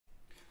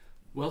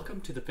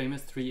Welcome to the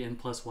famous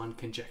 3n+1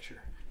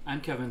 conjecture. I'm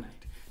Kevin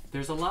Knight.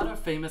 There's a lot of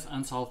famous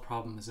unsolved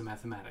problems in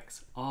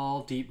mathematics,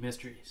 all deep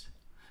mysteries.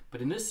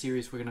 But in this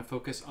series, we're going to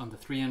focus on the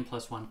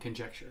 3n+1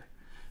 conjecture,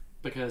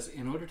 because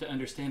in order to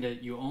understand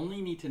it, you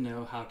only need to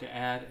know how to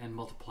add and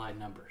multiply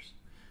numbers.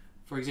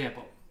 For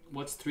example,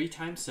 what's 3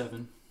 times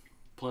 7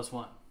 plus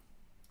 1?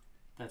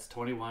 That's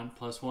 21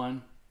 plus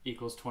 1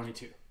 equals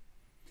 22.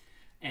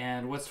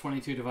 And what's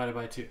 22 divided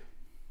by 2?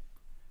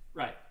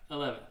 Right,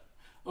 11.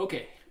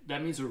 Okay,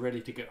 that means we're ready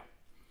to go.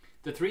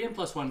 The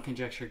 3n+1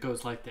 conjecture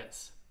goes like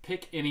this.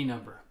 Pick any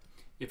number.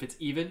 If it's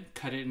even,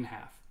 cut it in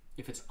half.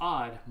 If it's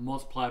odd,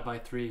 multiply by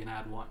 3 and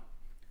add 1.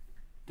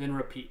 Then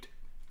repeat.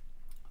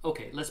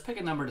 Okay, let's pick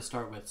a number to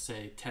start with,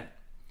 say 10.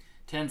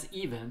 10's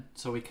even,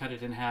 so we cut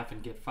it in half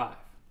and get 5.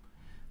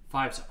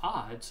 5's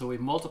odd, so we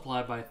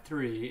multiply by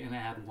 3 and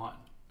add 1,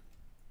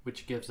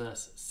 which gives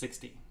us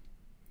 16.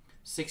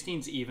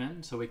 16's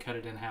even, so we cut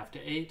it in half to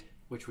 8,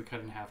 which we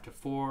cut in half to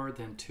 4,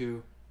 then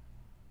 2,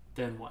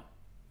 then 1.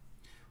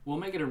 We'll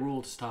make it a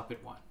rule to stop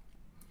at 1.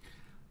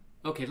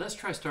 Okay, let's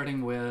try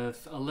starting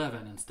with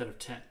 11 instead of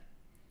 10.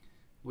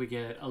 We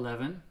get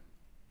 11,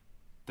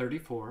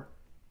 34,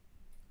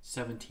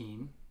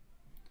 17,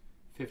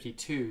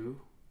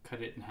 52,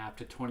 cut it in half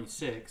to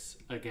 26,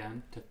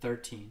 again to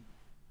 13,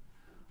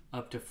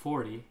 up to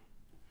 40,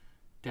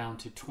 down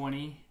to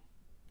 20,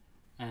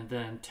 and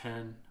then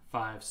 10,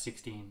 5,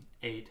 16,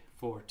 8,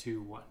 4,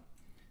 2, 1.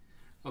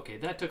 Okay,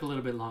 that took a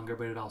little bit longer,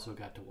 but it also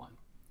got to 1.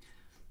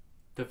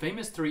 The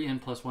famous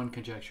 3n+1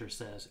 conjecture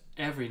says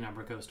every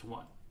number goes to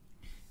 1.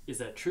 Is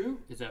that true?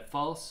 Is that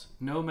false?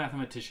 No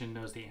mathematician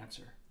knows the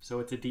answer, so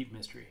it's a deep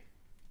mystery.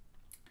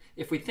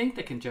 If we think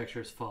the conjecture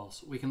is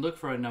false, we can look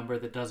for a number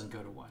that doesn't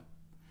go to 1.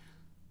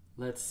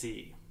 Let's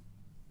see.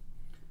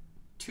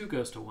 2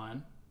 goes to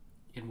 1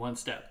 in 1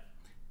 step.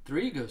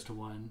 3 goes to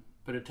 1,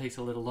 but it takes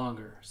a little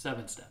longer,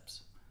 7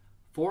 steps.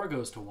 4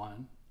 goes to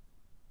 1.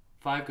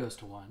 5 goes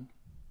to 1.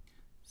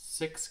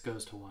 6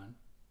 goes to 1.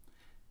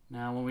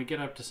 Now, when we get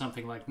up to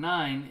something like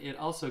 9, it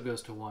also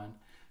goes to 1,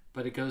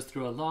 but it goes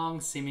through a long,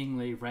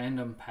 seemingly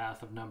random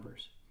path of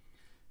numbers.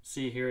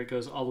 See here, it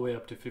goes all the way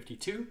up to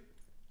 52,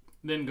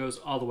 then goes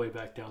all the way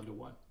back down to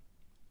 1.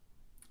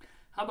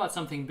 How about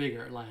something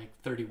bigger, like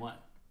 31?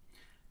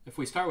 If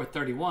we start with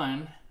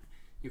 31,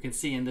 you can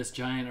see in this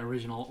giant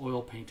original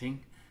oil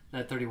painting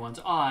that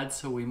 31's odd,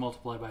 so we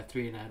multiply by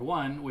 3 and add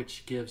 1,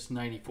 which gives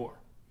 94.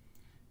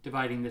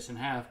 Dividing this in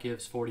half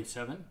gives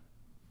 47.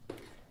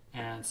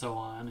 And so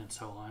on and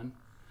so on.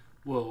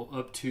 Whoa,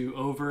 up to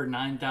over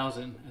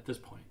 9,000 at this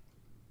point.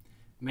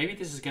 Maybe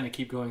this is going to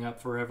keep going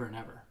up forever and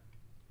ever.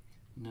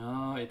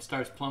 No, it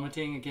starts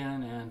plummeting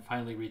again and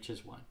finally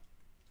reaches 1.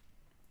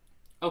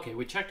 Okay,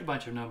 we checked a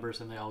bunch of numbers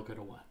and they all go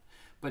to 1.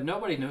 But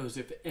nobody knows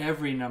if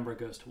every number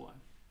goes to 1.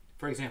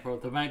 For example,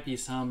 there might be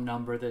some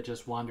number that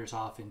just wanders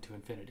off into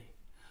infinity.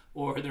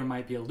 Or there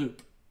might be a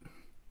loop.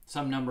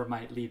 Some number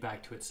might lead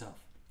back to itself.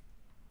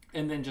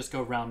 And then just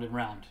go round and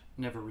round,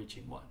 never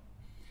reaching 1.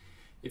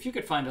 If you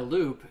could find a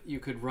loop, you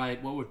could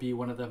write what would be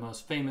one of the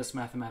most famous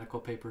mathematical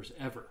papers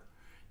ever.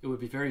 It would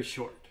be very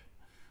short.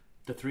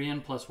 The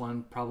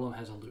 3n+1 problem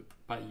has a loop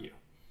by you.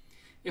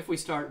 If we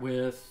start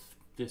with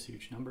this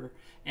huge number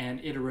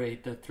and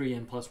iterate the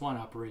 3n+1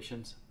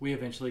 operations, we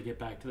eventually get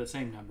back to the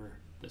same number,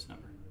 this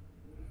number.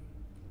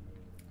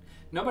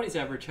 Nobody's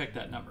ever checked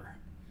that number.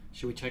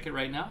 Should we check it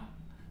right now?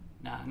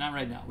 Nah, not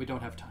right now. We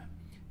don't have time.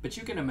 But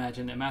you can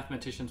imagine that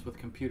mathematicians with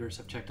computers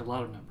have checked a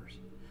lot of numbers.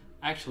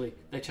 Actually,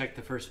 they check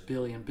the first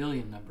billion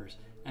numbers,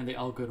 and they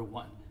all go to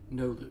 1.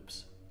 No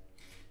loops.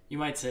 You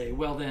might say,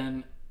 well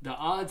then, the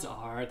odds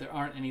are there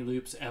aren't any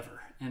loops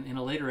ever. And in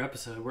a later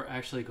episode, we're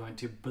actually going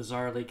to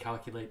bizarrely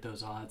calculate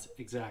those odds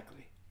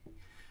exactly.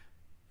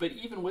 But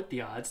even with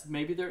the odds,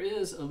 maybe there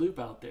is a loop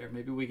out there.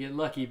 Maybe we get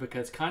lucky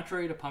because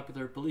contrary to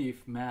popular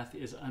belief, math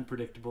is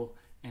unpredictable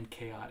and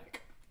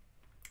chaotic.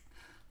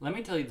 Let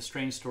me tell you the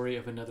strange story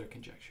of another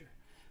conjecture.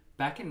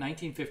 Back in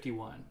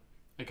 1951,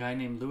 a guy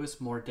named Louis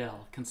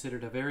Mordell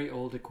considered a very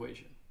old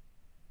equation.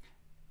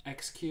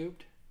 X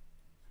cubed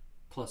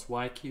plus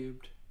y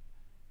cubed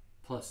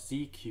plus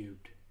z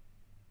cubed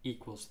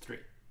equals 3.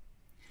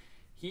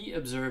 He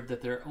observed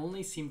that there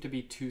only seemed to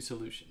be 2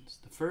 solutions.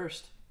 The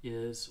first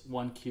is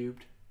 1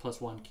 cubed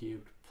plus 1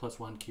 cubed plus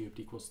 1 cubed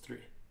equals 3.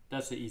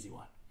 That's the easy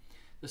one.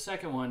 The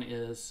second one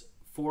is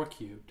 4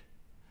 cubed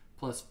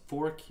plus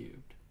 4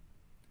 cubed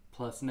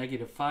plus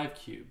negative 5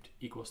 cubed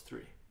equals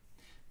 3.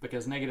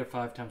 Because negative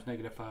 5 times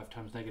negative 5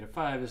 times negative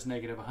 5 is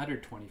negative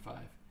 125.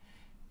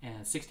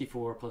 And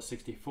 64 plus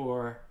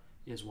 64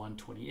 is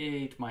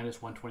 128, minus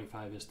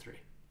 125 is 3.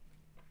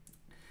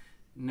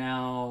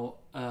 Now,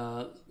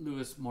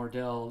 Louis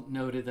Mordell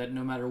noted that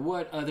no matter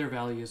what other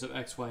values of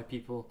x, y,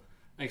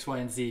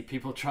 and z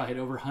people tried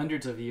over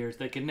hundreds of years,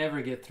 they could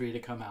never get 3 to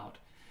come out.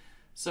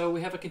 So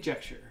we have a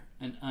conjecture,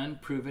 an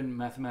unproven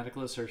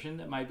mathematical assertion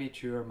that might be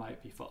true or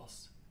might be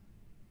false.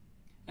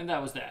 And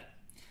that was that.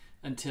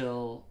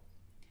 Until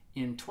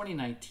in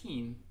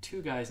 2019,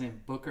 2 guys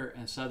named Booker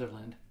and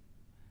Sutherland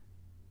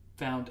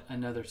found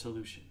another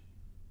solution.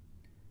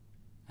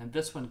 And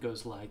this one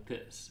goes like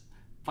this.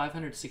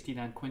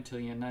 569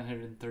 quintillion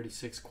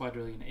 936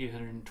 quadrillion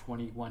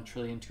 821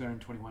 trillion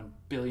 221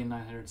 billion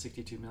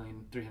 962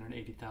 million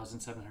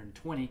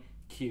 380,720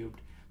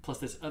 cubed plus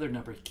this other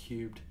number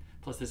cubed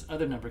plus this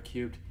other number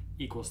cubed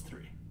equals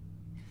 3.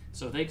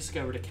 So they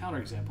discovered a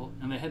counterexample,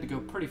 and they had to go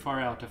pretty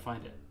far out to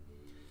find it.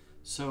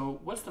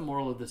 So what's the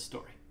moral of this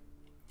story?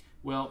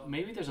 Well,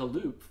 maybe there's a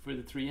loop for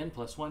the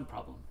 3n+1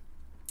 problem,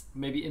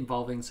 maybe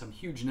involving some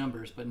huge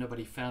numbers, but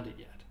nobody found it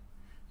yet.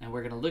 And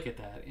we're going to look at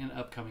that in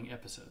upcoming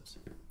episodes.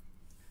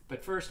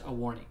 But first, a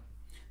warning.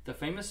 The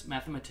famous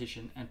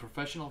mathematician and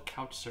professional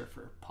couch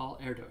surfer Paul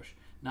Erdős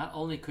not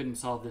only couldn't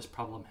solve this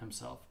problem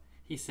himself,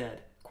 he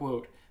said,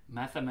 quote,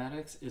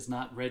 "Mathematics is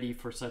not ready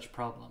for such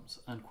problems,"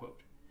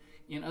 unquote.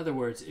 In other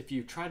words, if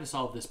you try to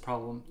solve this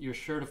problem, you're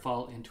sure to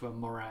fall into a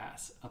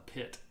morass, a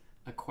pit,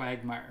 a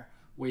quagmire,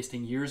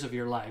 wasting years of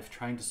your life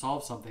trying to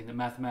solve something that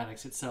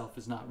mathematics itself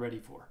is not ready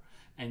for,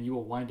 and you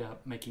will wind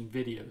up making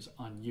videos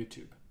on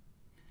YouTube.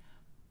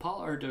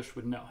 Paul Erdős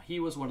would know. He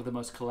was one of the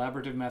most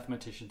collaborative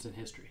mathematicians in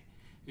history.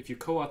 If you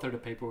co-authored a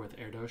paper with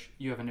Erdős,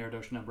 you have an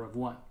Erdős number of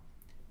 1.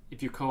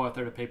 If you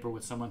co-authored a paper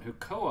with someone who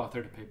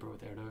co-authored a paper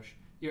with Erdős,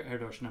 your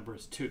Erdős number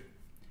is 2.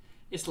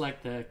 It's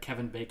like the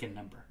Kevin Bacon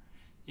number.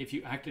 If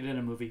you acted in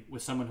a movie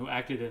with someone who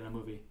acted in a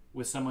movie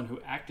with someone who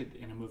acted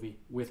in a movie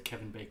with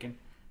Kevin Bacon,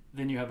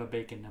 then you have a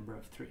Bacon number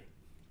of 3.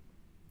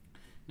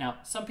 Now,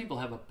 some people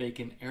have a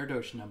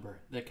Bacon-Erdős number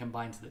that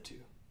combines the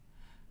two.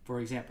 For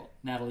example,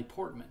 Natalie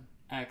Portman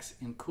acts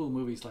in cool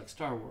movies like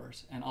Star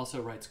Wars and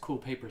also writes cool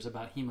papers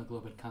about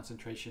hemoglobin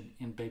concentration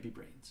in baby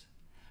brains.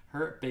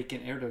 Her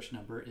Bacon-Erdős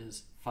number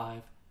is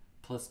 5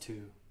 plus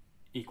 2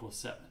 equals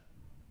 7.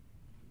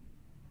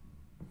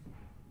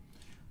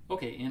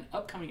 Okay, in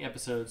upcoming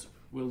episodes,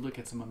 we'll look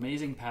at some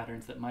amazing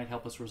patterns that might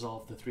help us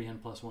resolve the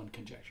 3n+1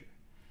 conjecture.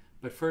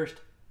 But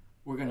first,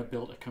 we're going to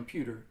build a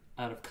computer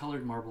out of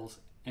colored marbles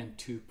and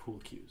 2 pool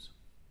cues.